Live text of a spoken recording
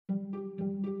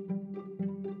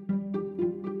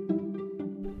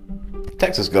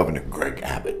Texas Governor Greg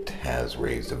Abbott has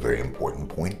raised a very important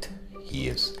point. He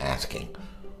is asking,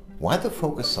 why the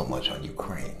focus so much on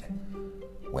Ukraine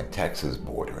when Texas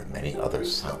border and many other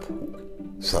southern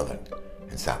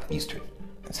and southeastern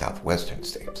and southwestern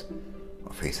states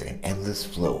are facing an endless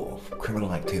flow of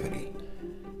criminal activity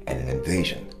and an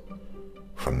invasion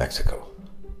from Mexico,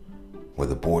 where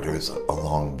the borders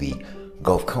along the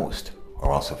Gulf Coast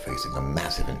are also facing a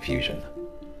massive infusion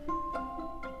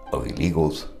of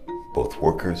illegals, both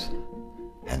workers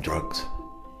and drugs,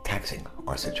 taxing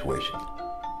our situation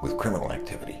with criminal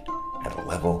activity at a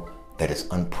level that is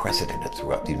unprecedented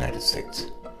throughout the United States.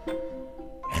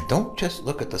 And don't just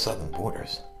look at the southern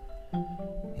borders.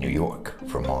 New York,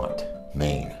 Vermont,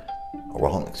 Maine are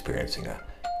all experiencing an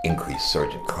increased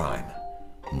surge in crime,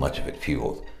 much of it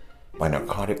fueled by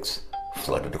narcotics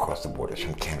flooded across the borders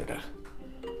from Canada.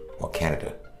 While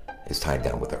Canada is tied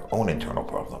down with their own internal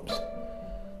problems,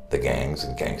 the gangs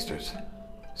and gangsters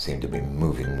seem to be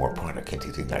moving more product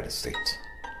into the United States.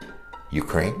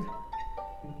 Ukraine?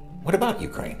 What about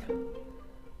Ukraine?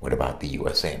 What about the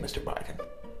USA, Mr. Biden?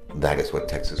 That is what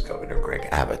Texas Governor Greg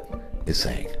Abbott is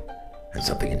saying, and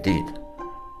something indeed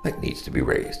that needs to be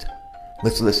raised.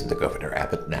 Let's listen to Governor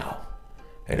Abbott now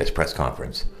in his press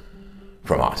conference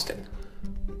from Austin.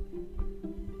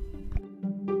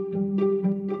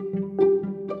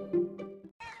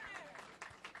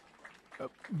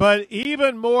 But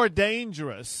even more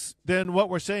dangerous than what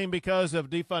we're seeing because of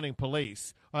defunding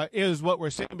police is what we're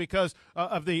seeing because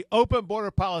of the open border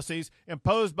policies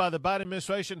imposed by the Biden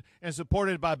administration and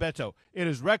supported by Beto. It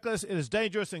is reckless, it is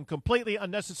dangerous, and completely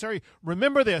unnecessary.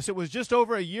 Remember this, it was just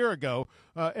over a year ago,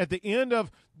 at the end of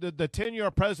the tenure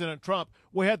of President Trump,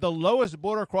 we had the lowest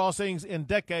border crossings in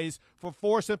decades for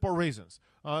four simple reasons.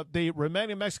 The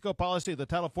remaining Mexico policy, the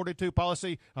Title 42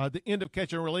 policy, the end of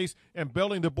catch and release, and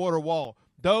building the border wall.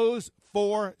 Those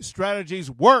four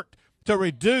strategies worked to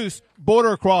reduce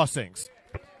border crossings.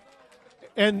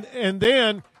 And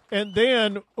then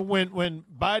when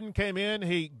Biden came in,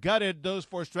 he gutted those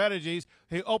four strategies.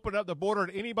 He opened up the border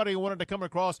to anybody who wanted to come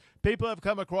across. People have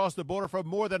come across the border from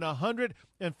more than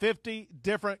 150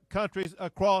 different countries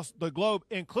across the globe,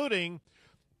 including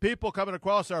people coming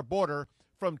across our border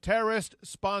from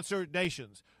terrorist-sponsored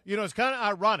nations. You know, it's kind of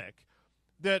ironic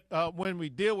that when we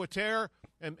deal with terror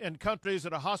and countries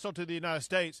that are hostile to the United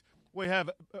States, we have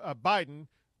Biden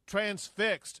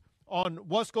transfixed on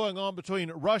what's going on between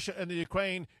Russia and the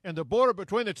Ukraine and the border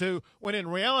between the two, when in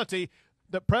reality,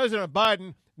 the President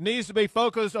Biden needs to be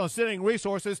focused on sending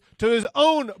resources to his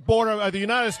own border of the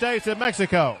United States and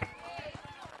Mexico.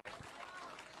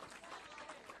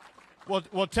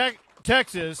 Well,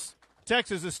 Texas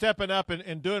is stepping up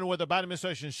and doing what the Biden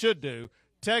administration should do.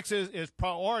 Texas is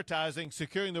prioritizing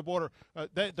securing the border.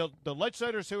 The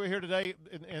legislators who are here today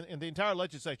and the entire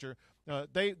legislature,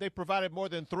 they provided more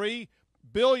than $3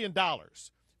 billion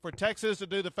for Texas to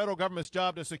do the federal government's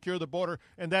job to secure the border,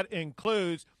 and that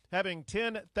includes having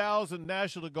 10,000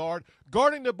 National Guard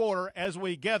guarding the border as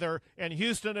we gather in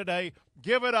Houston today.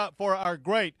 Give it up for our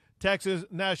great Texas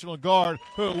National Guard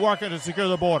who are working to secure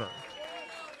the border.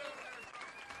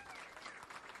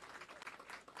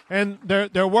 And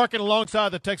they're working alongside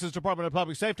the Texas Department of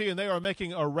Public Safety, and they are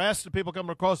making arrests of people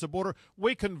coming across the border.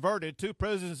 We converted 2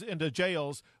 prisons into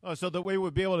jails so that we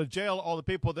would be able to jail all the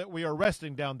people that we are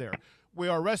arresting down there. We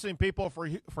are arresting people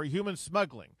for human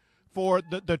smuggling, for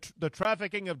the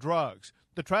trafficking of drugs,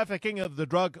 the trafficking of the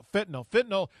drug fentanyl.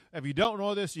 Fentanyl, if you don't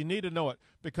know this, you need to know it,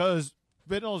 because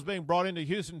fentanyl is being brought into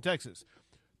Houston, Texas.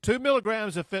 2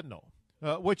 milligrams of fentanyl,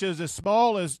 which is as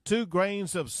small as 2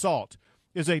 grains of salt,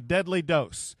 is a deadly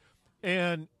dose.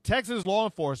 And Texas law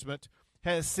enforcement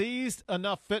has seized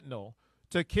enough fentanyl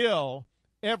to kill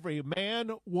every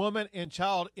man, woman, and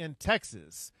child in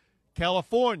Texas,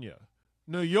 California,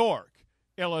 New York,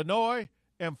 Illinois,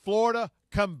 and Florida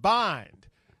combined.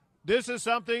 This is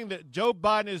something that Joe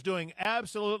Biden is doing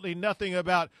absolutely nothing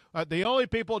about. The only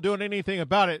people doing anything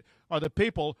about it are the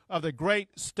people of the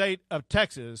great state of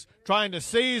Texas trying to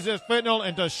seize this fentanyl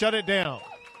and to shut it down.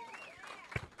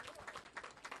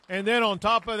 And then on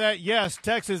top of that, yes,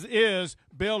 Texas is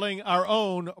building our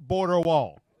own border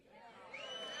wall.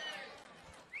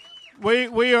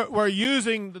 We're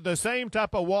using the same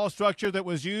type of wall structure that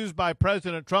was used by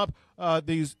President Trump,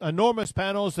 these enormous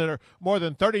panels that are more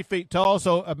than 30 feet tall.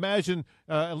 So imagine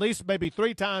at least maybe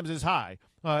 3 times as high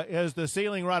as the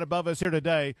ceiling right above us here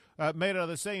today, made out of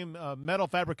the same metal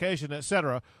fabrication,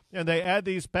 etc. And they add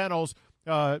these panels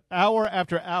hour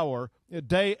after hour,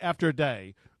 day after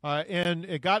day. And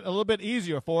it got a little bit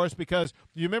easier for us because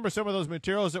you remember some of those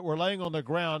materials that were laying on the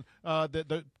ground that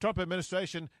the Trump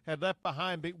administration had left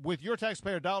behind with your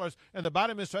taxpayer dollars and the Biden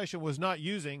administration was not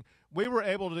using. We were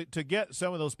able to get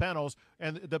some of those panels,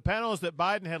 and the panels that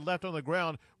Biden had left on the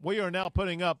ground, we are now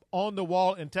putting up on the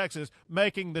wall in Texas,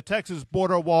 making the Texas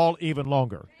border wall even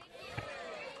longer.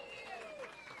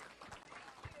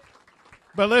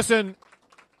 But listen,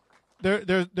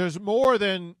 there's more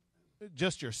than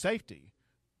just your safety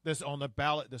that's on the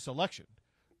ballot this election.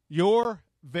 Your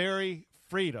very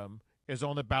freedom is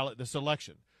on the ballot this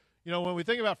election. You know, when we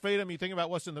think about freedom, you think about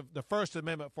what's in the First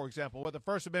Amendment, for example. What the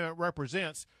First Amendment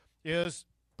represents is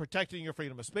protecting your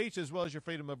freedom of speech as well as your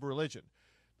freedom of religion.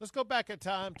 Let's go back in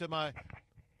time to my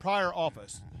prior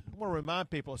office. I want to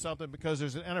remind people of something because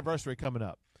there's an anniversary coming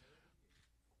up.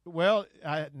 Well,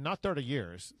 not 30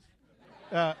 years.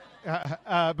 So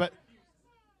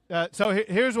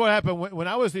here's what happened when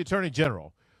I was the Attorney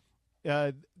General.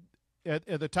 At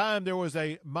the time, there was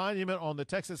a monument on the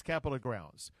Texas Capitol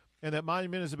grounds, and that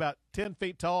monument is about 10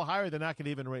 feet tall, higher than I could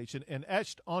even reach. And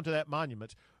etched onto that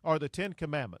monument are the 10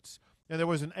 Commandments. And there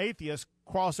was an atheist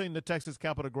crossing the Texas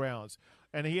Capitol grounds,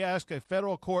 and he asked a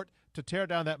federal court to tear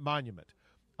down that monument.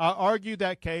 I argued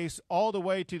that case all the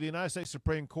way to the United States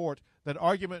Supreme Court. That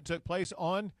argument took place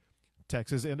on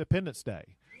Texas Independence Day.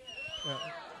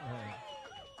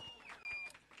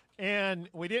 And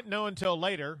we didn't know until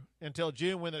later, until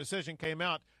June when the decision came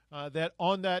out, that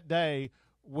on that day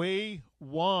we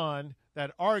won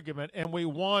that argument and we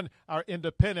won our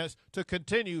independence to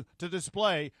continue to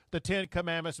display the 10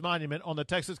 Commandments monument on the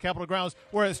Texas Capitol grounds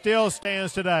where it still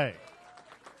stands today.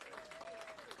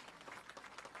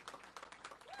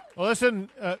 Well, listen,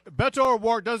 Beto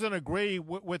O'Rourke doesn't agree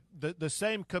with the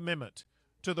same commitment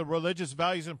to the religious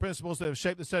values and principles that have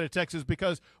shaped the state of Texas,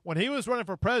 because when he was running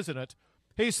for president,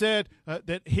 he said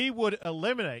that he would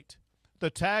eliminate the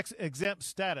tax-exempt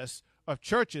status of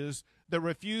churches that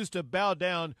refuse to bow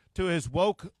down to his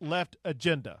woke left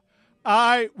agenda.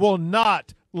 I will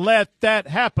not let that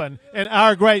happen in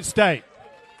our great state.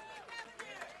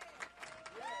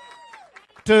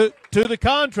 To the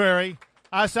contrary,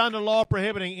 I signed a law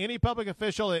prohibiting any public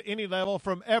official at any level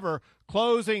from ever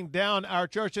closing down our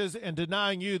churches and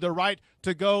denying you the right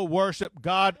to go worship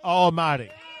God Almighty.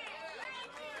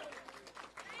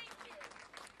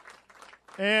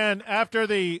 And after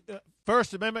the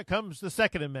First Amendment comes the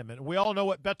Second Amendment. We all know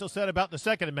what Beto said about the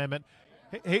Second Amendment.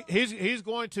 He's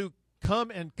going to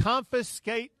come and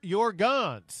confiscate your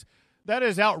guns. That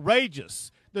is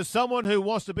outrageous that someone who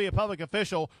wants to be a public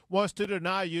official wants to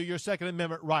deny you your Second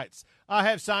Amendment rights. I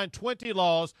have signed 20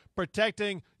 laws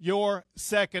protecting your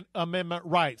Second Amendment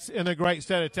rights in the great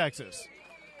state of Texas.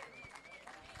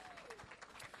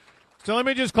 So let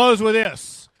me just close with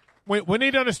this. We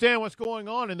need to understand what's going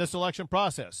on in this election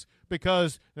process,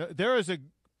 because there is a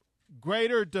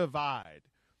greater divide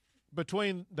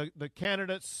between the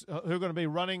candidates who are going to be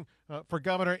running for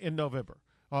governor in November.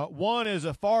 One is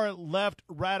a far-left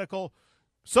radical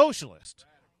socialist,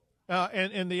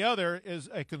 and the other is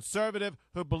a conservative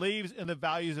who believes in the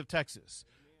values of Texas.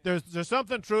 There's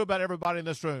something true about everybody in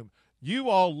this room. You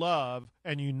all love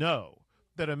and you know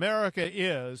that America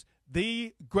is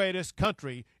the greatest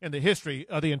country in the history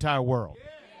of the entire world.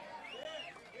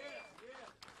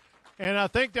 And I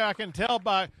think that I can tell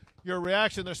by your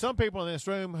reaction, there's some people in this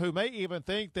room who may even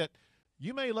think that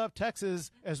you may love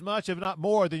Texas as much, if not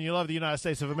more, than you love the United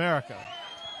States of America.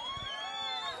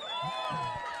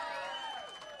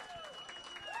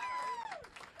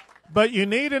 But you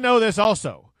need to know this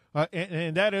also,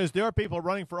 and that is there are people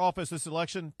running for office this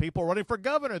election, people running for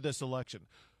governor this election,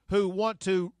 who want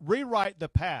to rewrite the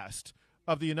past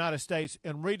of the United States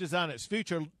and redesign its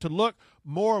future to look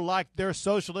more like their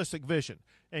socialistic vision.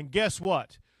 And guess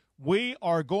what? We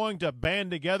are going to band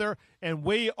together, and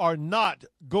we are not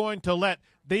going to let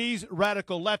these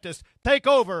radical leftists take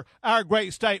over our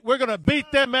great state. We're going to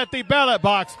beat them at the ballot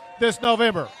box this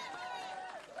November.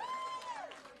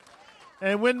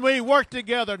 And when we work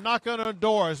together, knocking on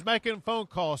doors, making phone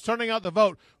calls, turning out the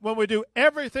vote, when we do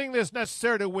everything that's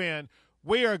necessary to win,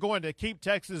 we are going to keep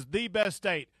Texas the best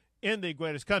state in the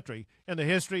greatest country in the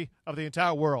history of the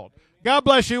entire world. God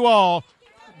bless you all.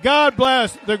 God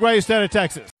bless the great state of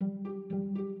Texas.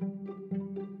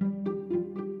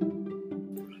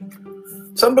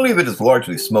 Some believe it is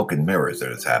largely smoke and mirrors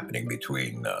that is happening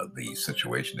between the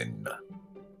situation in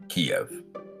Kiev,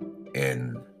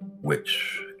 in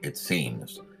which it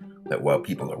seems that while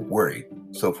people are worried,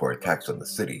 so far attacks on the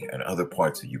city and other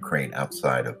parts of Ukraine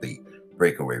outside of the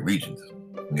breakaway regions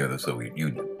near the Soviet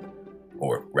Union,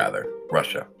 or rather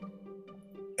Russia,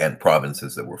 and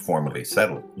provinces that were formerly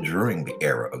settled during the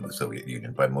era of the Soviet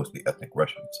Union by mostly ethnic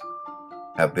Russians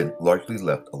have been largely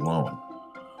left alone,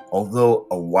 although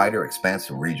a wider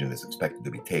expansive region is expected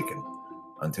to be taken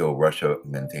until Russia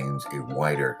maintains a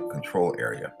wider control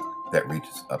area that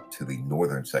reaches up to the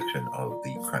northern section of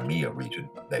the Crimea region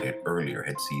that it earlier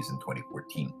had seized in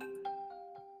 2014.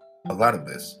 A lot of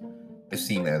this is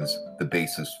seen as the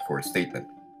basis for a statement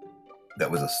that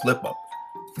was a slip-up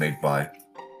made by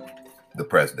the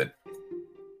president,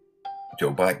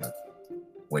 Joe Biden,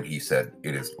 when he said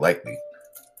it is likely,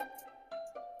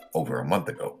 over a month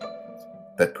ago,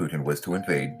 that Putin was to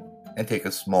invade and take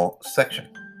a small section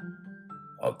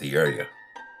of the area.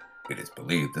 It is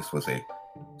believed this was a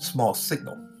small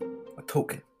signal, a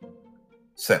token,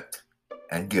 sent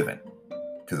and given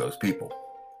to those people.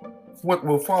 What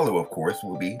will follow, of course,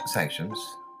 will be sanctions,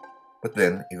 but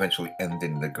then eventually end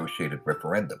in a negotiated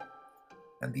referendum.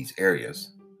 And these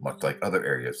areas, much like other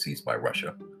areas seized by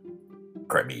Russia,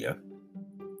 Crimea,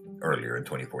 earlier in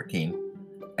 2014,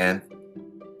 and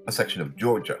a section of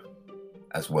Georgia,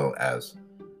 as well as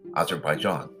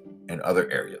Azerbaijan and other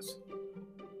areas,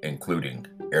 including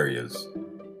areas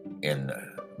in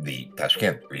the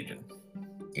Tashkent region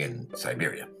in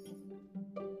Siberia.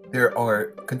 There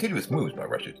are continuous moves by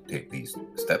Russia to take these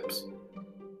steps.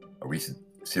 A recent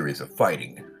series of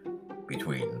fighting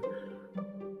between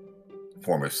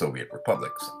former Soviet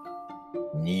republics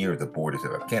near the borders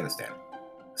of Afghanistan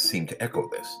seemed to echo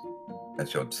this and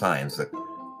showed signs that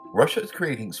Russia is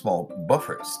creating small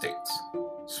buffer states,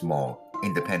 small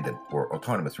independent or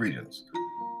autonomous regions,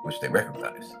 which they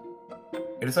recognize.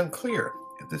 It is unclear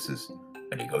if this is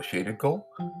a negotiated goal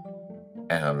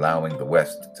and allowing the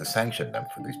West to sanction them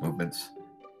for these movements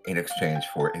in exchange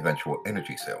for eventual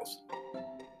energy sales,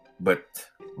 but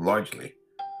largely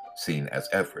seen as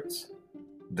efforts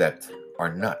that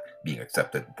are not being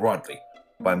accepted broadly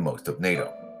by most of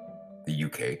NATO. The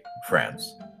UK,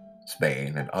 France,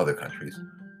 Spain, and other countries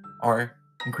are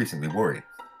increasingly worried.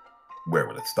 Where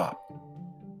will it stop?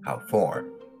 How far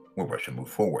will Russia move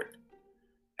forward?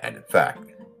 And in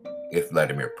fact, if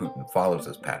Vladimir Putin follows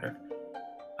this pattern,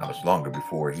 how much longer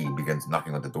before he begins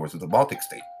knocking on the doors of the Baltic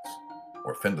states,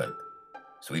 or Finland,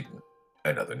 Sweden,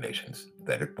 and other nations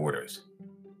that it borders?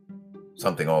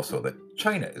 Something also that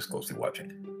China is closely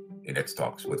watching in its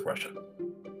talks with Russia.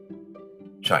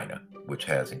 China, which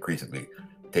has increasingly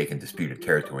taken disputed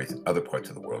territories in other parts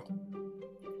of the world,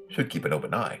 should keep an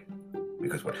open eye,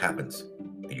 because what happens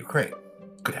in Ukraine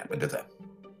could happen to them.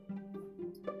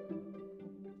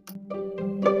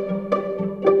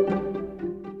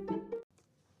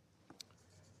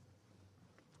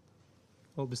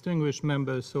 Well, distinguished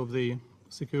members of the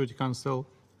Security Council,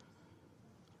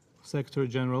 Secretary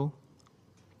General,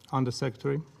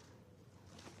 Undersecretary,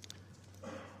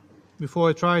 before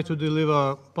I try to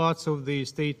deliver parts of the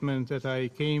statement that I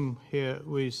came here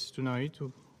with tonight,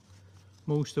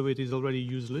 most of it is already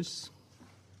useless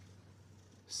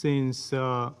since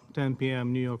 10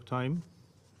 p.m. New York time.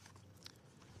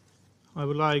 I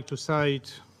would like to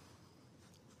cite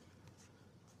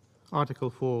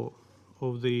Article 4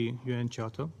 of the UN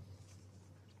Charter,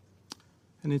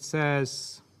 and it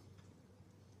says,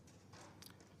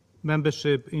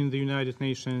 membership in the United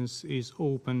Nations is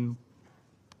open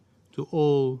to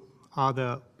all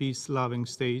other peace-loving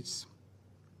states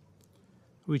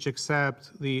which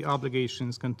accept the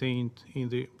obligations contained in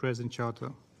the present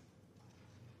Charter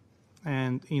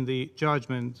and in the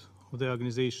judgment of the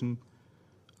organization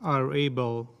are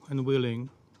able and willing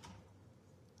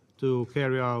to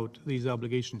carry out these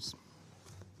obligations.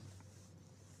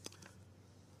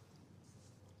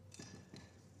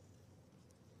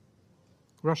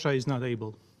 Russia is not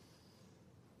able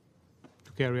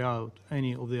to carry out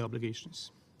any of the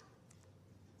obligations.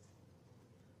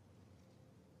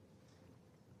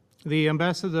 The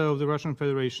ambassador of the Russian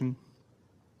Federation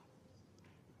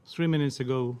 3 minutes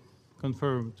ago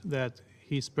confirmed that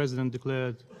his president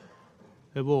declared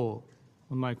a war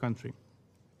on my country.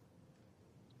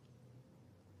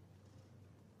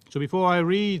 So before I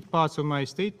read parts of my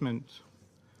statement,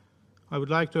 I would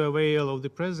like to avail of the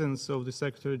presence of the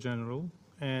Secretary General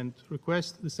and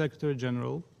request the Secretary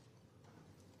General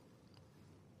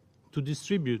to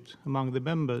distribute among the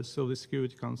members of the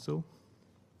Security Council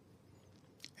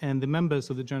and the members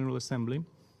of the General Assembly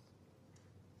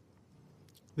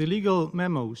the legal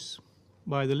memos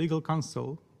by the Legal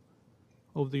Council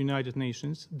of the United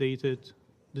Nations dated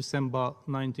December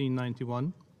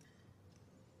 1991,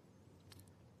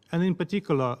 and in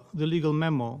particular the legal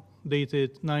memo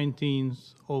dated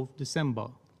 19th of December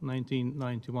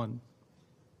 1991.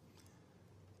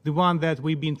 The one that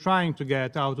we've been trying to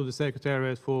get out of the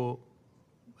Secretariat for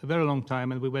a very long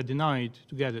time, and we were denied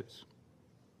to get it.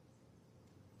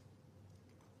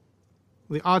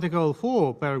 The Article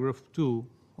 4, Paragraph 2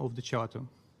 of the Charter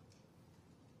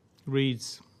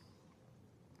reads,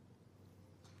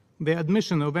 "The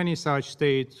admission of any such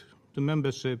state to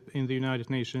membership in the United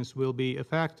Nations will be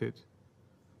affected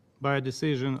by a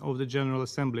decision of the General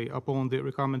Assembly upon the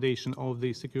recommendation of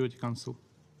the Security Council."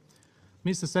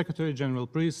 Mr. Secretary General,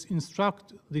 please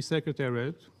instruct the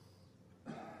Secretariat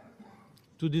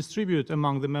to distribute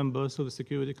among the members of the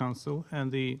Security Council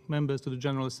and the members of the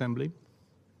General Assembly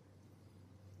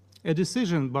a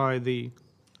decision by the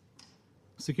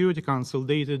Security Council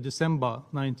dated December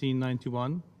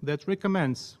 1991 that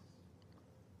recommends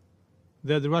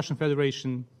that the Russian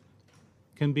Federation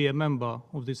can be a member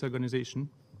of this organization,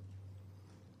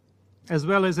 as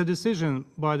well as a decision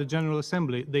by the General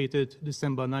Assembly dated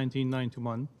December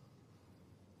 1991,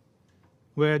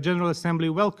 where General Assembly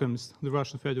welcomes the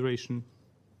Russian Federation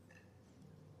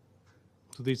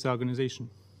to this organization.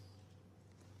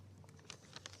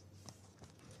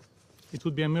 It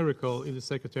would be a miracle if the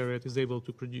Secretariat is able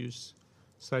to produce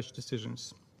such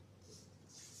decisions.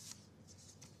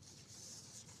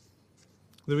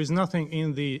 There is nothing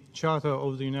in the Charter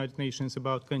of the United Nations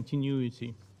about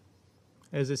continuity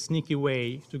as a sneaky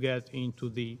way to get into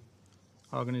the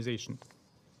organization.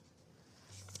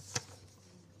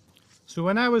 So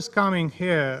when I was coming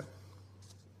here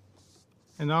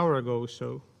an hour ago or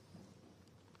so,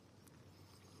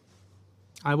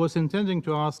 I was intending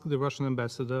to ask the Russian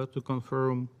ambassador to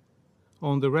confirm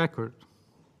on the record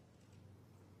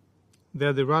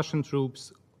that the Russian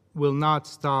troops will not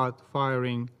start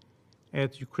firing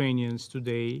at Ukrainians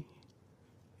today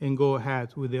and go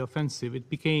ahead with the offensive. It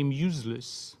became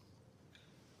useless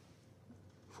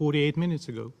 48 minutes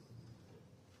ago.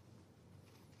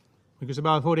 Because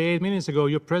about 48 minutes ago,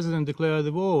 your president declared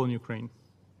the war on Ukraine.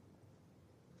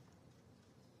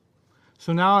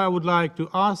 So now I would like to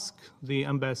ask the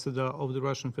ambassador of the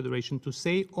Russian Federation to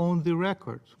say on the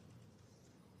record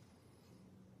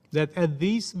that at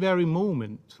this very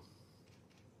moment,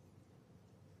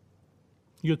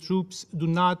 your troops do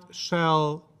not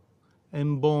shell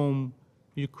and bomb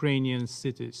Ukrainian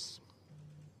cities,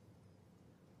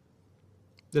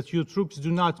 that your troops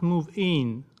do not move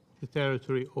in the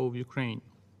territory of Ukraine.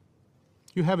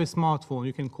 You have a smartphone,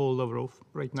 you can call Lavrov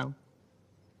right now.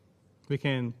 We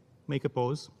can make a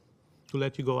pause to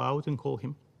let you go out and call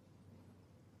him.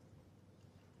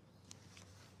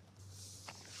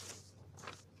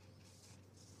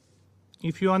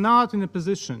 If you are not in a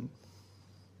position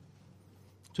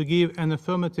to give an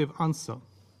affirmative answer,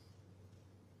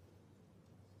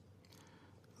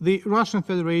 the Russian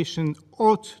Federation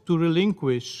ought to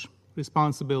relinquish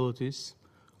responsibilities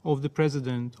of the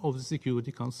President of the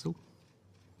Security Council,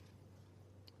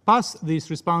 pass these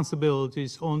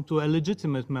responsibilities on to a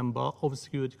legitimate member of the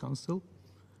Security Council,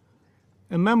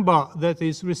 a member that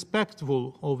is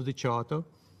respectful of the Charter,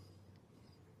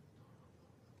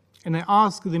 and I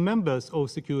ask the members of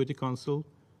the Security Council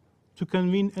to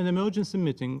convene an emergency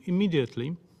meeting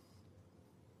immediately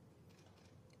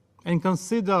and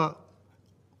consider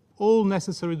all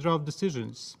necessary draft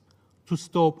decisions to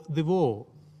stop the war.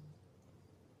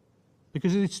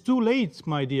 Because it's too late,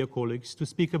 my dear colleagues, to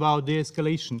speak about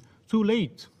de-escalation. Too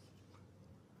late.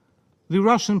 The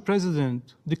Russian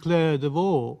president declared the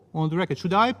war on the record.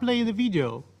 Should I play the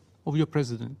video of your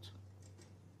president?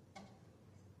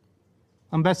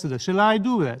 Ambassador, shall I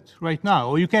do that right now,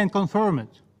 or you can confirm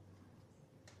it?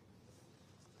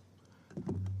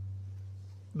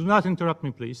 Do not interrupt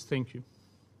me, please. Thank you.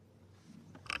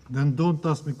 Then don't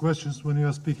ask me questions when you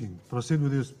are speaking. Proceed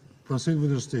with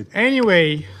your statement.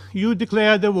 Anyway, you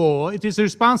declared the war. It is the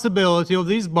responsibility of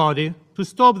this body to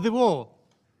stop the war.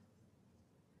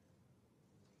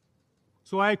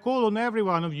 So I call on every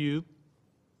one of you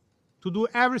to do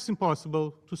everything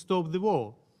possible to stop the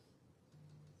war.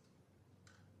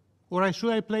 Or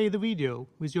should I play the video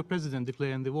with your president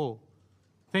declaring the war?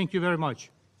 Thank you very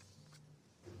much.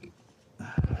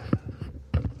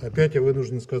 Опять я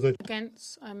вынужден сказать.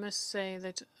 Against, I must say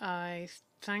that I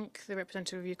thank the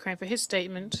representative of Ukraine for his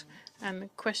statement, and the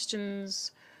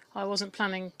questions, I wasn't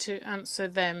planning to answer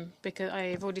them because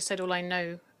I've already said all I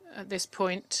know at this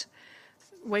point.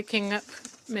 Waking up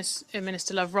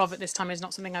Minister Lavrov at this time is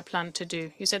not something I plan to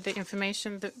do. You said the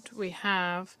information that we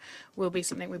have will be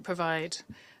something we provide.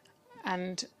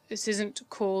 And this isn't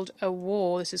called a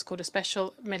war, this is called a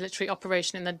special military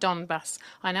operation in the Donbass.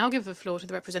 I now give the floor to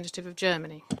the representative of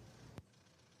Germany.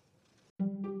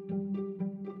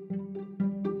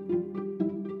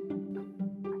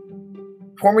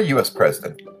 Former U.S.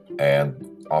 president,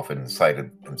 and often cited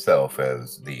himself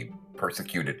as the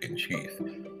persecuted in chief,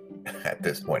 at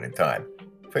this point in time,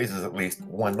 faces at least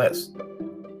one less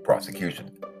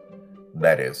prosecution.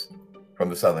 That is, from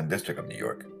the Southern District of New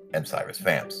York and Cyrus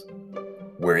Vance,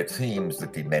 where it seems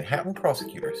that the Manhattan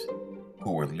prosecutors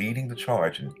who were leading the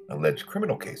charge in alleged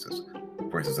criminal cases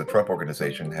versus the Trump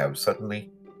Organization have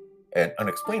suddenly and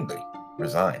unexplainably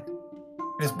resigned.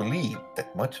 It is believed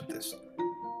that much of this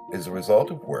is a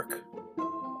result of work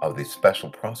of the special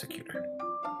prosecutor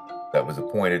that was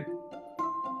appointed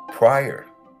prior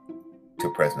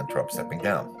to President Trump stepping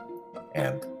down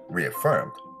and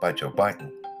reaffirmed by Joe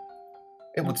Biden.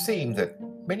 It would seem that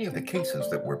many of the cases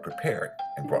that were prepared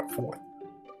and brought forth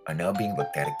are now being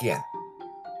looked at again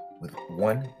with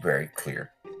one very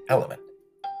clear element,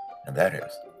 and that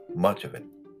is much of it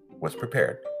was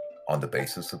prepared on the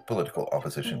basis of political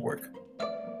opposition work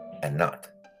and not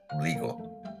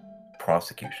legal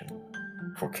prosecution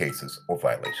for cases or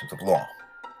violations of law.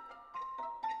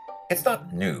 It's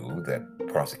not new that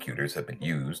prosecutors have been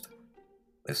used.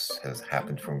 This has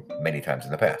happened from many times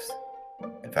in the past.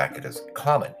 In fact, it is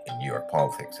common in New York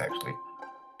politics, actually,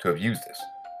 to have used this.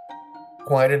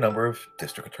 Quite a number of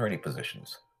district attorney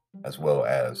positions, as well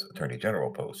as attorney general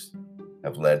posts,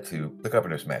 have led to the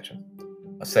governor's mansion,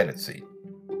 a Senate seat,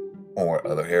 or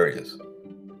other areas.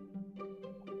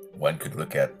 One could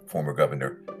look at former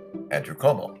Governor Andrew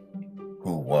Cuomo,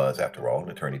 who was, after all,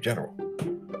 an attorney general.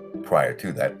 Prior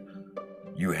to that,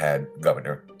 you had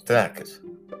Governor Panakis,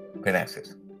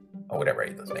 or whatever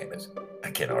his name is. I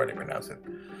can't hardly pronounce it.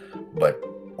 But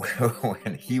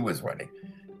when he was running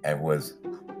and was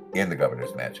in the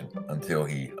governor's mansion until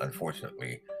he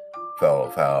unfortunately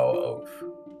fell foul of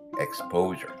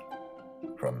exposure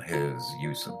from his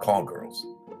use of call girls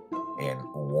in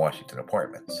Washington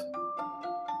apartments,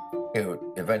 it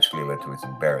eventually led to his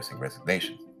embarrassing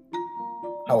resignation.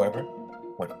 However,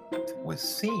 what was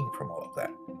seen from all of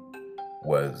that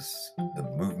was the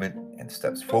movement and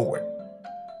steps forward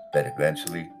that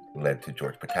eventually led to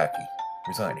George Pataki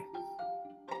resigning.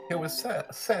 It was a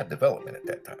sad development at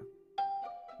that time,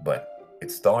 but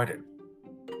it started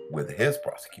with his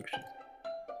prosecution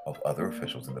of other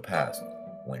officials in the past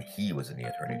when he was in the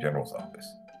Attorney General's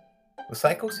office. The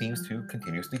cycle seems to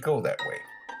continuously go that way.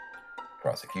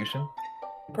 Prosecution,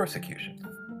 persecution.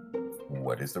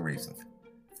 What is the reason?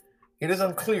 It is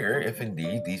unclear if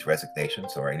indeed these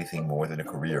resignations are anything more than a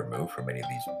career move for many of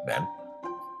these men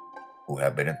who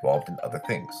have been involved in other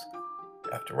things.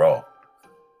 After all,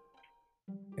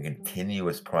 the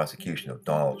continuous prosecution of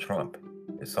Donald Trump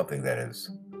is something that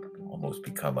has almost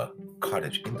become a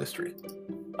cottage industry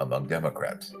among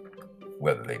Democrats,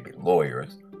 whether they be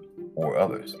lawyers or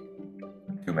others.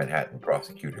 Two Manhattan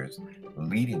prosecutors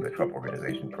leading the Trump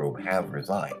Organization probe have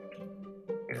resigned.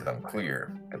 It is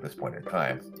unclear at this point in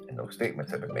time, and no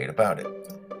statements have been made about it.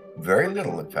 Very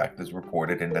little, in fact, is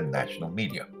reported in the national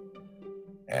media.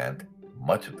 And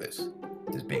much of this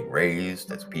is being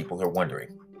raised as people are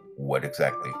wondering what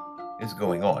exactly is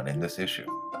going on in this issue.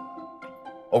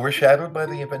 Overshadowed by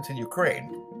the events in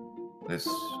Ukraine, this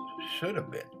should have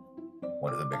been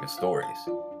one of the biggest stories,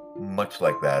 much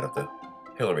like that of the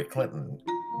Hillary Clinton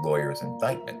lawyer's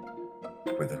indictment,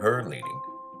 with her leading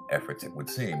efforts, it would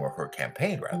seem, or her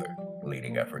campaign rather,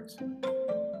 leading efforts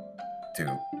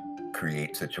to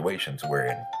create situations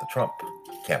wherein the Trump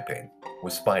campaign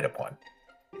was spied upon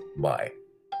by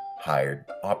hired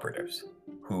operatives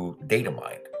who data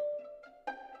mined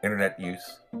internet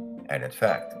use and, in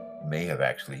fact, may have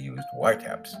actually used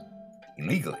wiretaps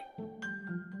illegally,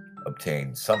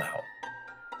 obtained somehow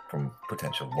from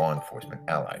potential law enforcement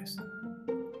allies.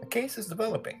 The case is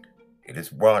developing. It is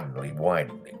broadly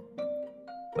widening.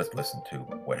 Let's listen to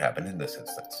what happened in this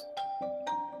instance.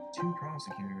 Two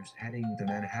prosecutors heading the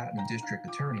Manhattan District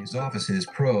Attorney's Office's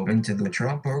probe into the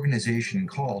Trump Organization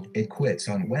called it quits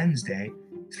on Wednesday,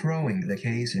 throwing the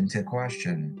case into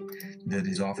question.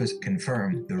 His office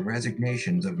confirmed the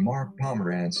resignations of Mark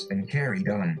Pomerantz and Carrie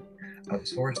Dunn. A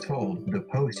source told the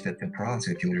Post that the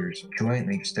prosecutors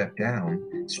jointly stepped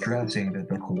down, stressing that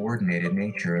the coordinated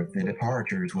nature of the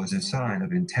departures was a sign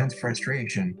of intense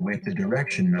frustration with the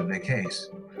direction of the case.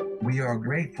 "We are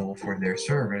grateful for their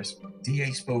service,"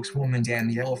 DA spokeswoman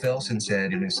Danielle Felsen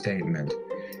said in a statement.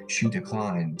 She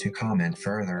declined to comment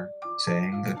further,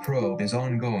 saying the probe is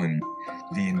ongoing.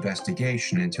 The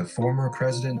investigation into former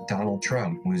President Donald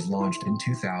Trump was launched in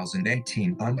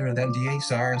 2018 under then DA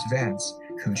Cyrus Vance,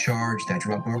 who charged the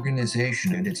Trump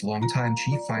Organization and its longtime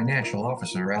chief financial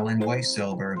officer Allen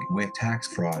Weisselberg with tax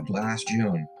fraud last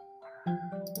June.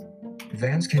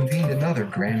 Vance convened another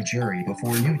grand jury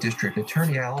before new District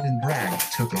Attorney Alvin Bragg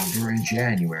took over in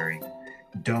January.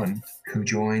 Dunn, who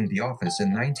joined the office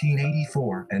in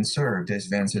 1984 and served as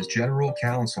Vance's general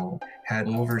counsel, had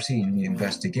overseen the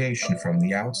investigation from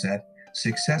the outset,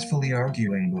 successfully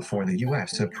arguing before the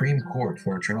U.S. Supreme Court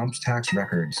for Trump's tax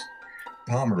records.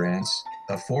 Pomerantz,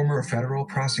 a former federal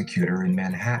prosecutor in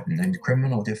Manhattan and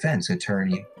criminal defense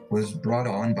attorney, was brought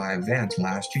on by Vance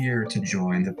last year to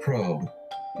join the probe.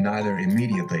 Neither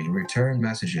immediately returned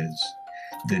messages.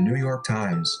 The New York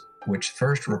Times, which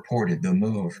first reported the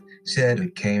move, said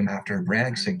it came after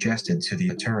Bragg suggested to the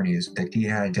attorneys that he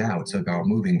had doubts about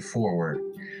moving forward.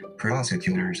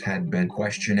 Prosecutors had been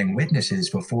questioning witnesses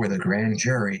before the grand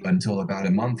jury until about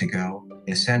a month ago,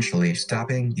 essentially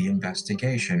stopping the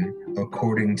investigation,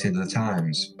 according to the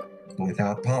Times.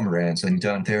 Without Pomerantz and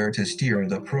Dunn there to steer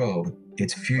the probe,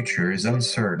 its future is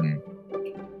uncertain.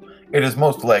 It is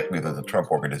most likely that the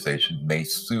Trump Organization may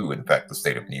sue, in fact, the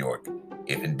state of New York,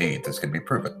 if indeed this can be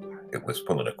proven. It was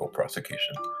political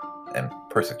prosecution and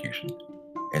persecution,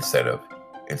 instead of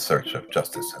in search of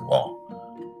justice and law.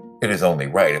 It is only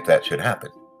right if that should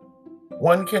happen.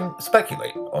 One can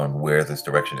speculate on where this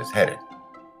direction is headed,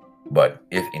 but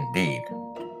if indeed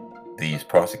these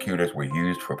prosecutors were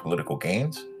used for political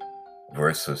gains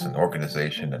versus an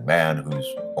organization and man whose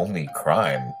only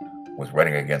crime was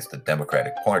running against the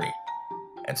Democratic Party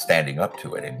and standing up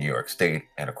to it in New York State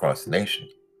and across the nation,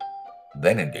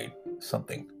 then indeed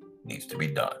something needs to be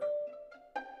done.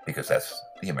 Because that's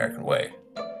the American way.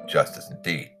 Justice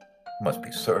indeed must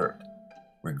be served,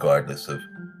 regardless of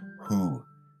who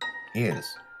is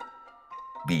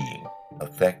being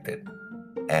affected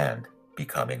and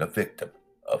becoming a victim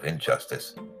of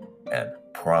injustice and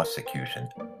prosecution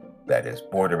that is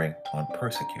bordering on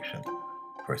persecution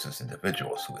versus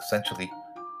individuals who essentially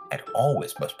and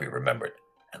always must be remembered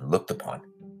and looked upon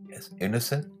as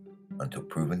innocent until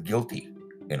proven guilty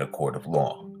in a court of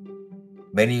law.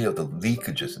 Many of the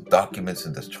leakages and documents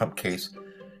in this Trump case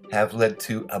have led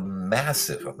to a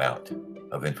massive amount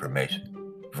of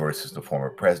information versus the former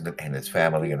president and his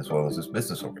family, and as well as his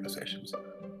business organizations.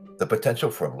 The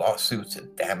potential for lawsuits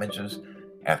and damages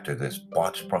after this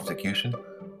botched prosecution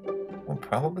will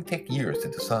probably take years to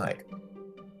decide.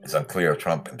 It's unclear if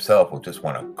Trump himself will just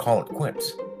want to call it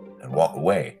quits and walk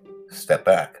away, step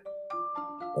back,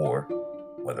 or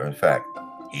whether in fact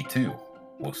he too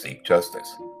will seek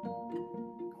justice,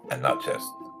 and not just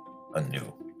a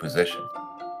new position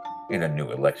in a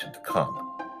new election to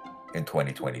come in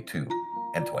 2022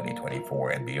 and 2024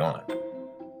 and beyond.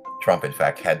 Trump, in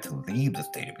fact, had to leave the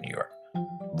state of New York,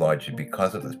 largely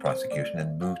because of this prosecution,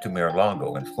 and move to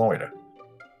Mar-a-Lago in Florida.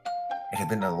 It had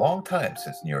been a long time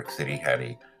since New York City had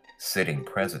a sitting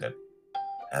president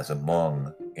as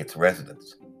among its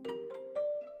residents.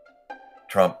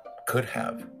 Trump could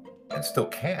have, and still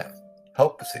can,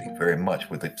 help the city very much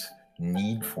with its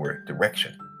need for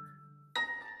direction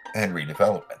and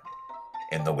redevelopment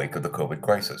in the wake of the COVID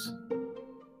crisis.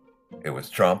 It was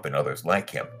Trump and others like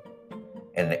him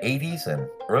in the 80s and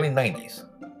early 90s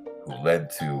who led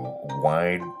to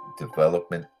wide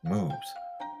development moves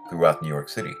throughout New York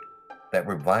City that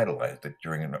revitalized it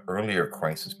during an earlier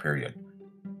crisis period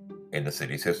in the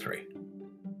city's history.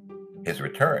 His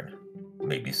return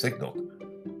may be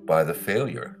signaled by the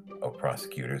failure of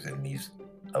prosecutors in these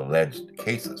alleged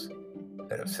cases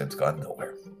that have since gone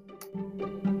nowhere.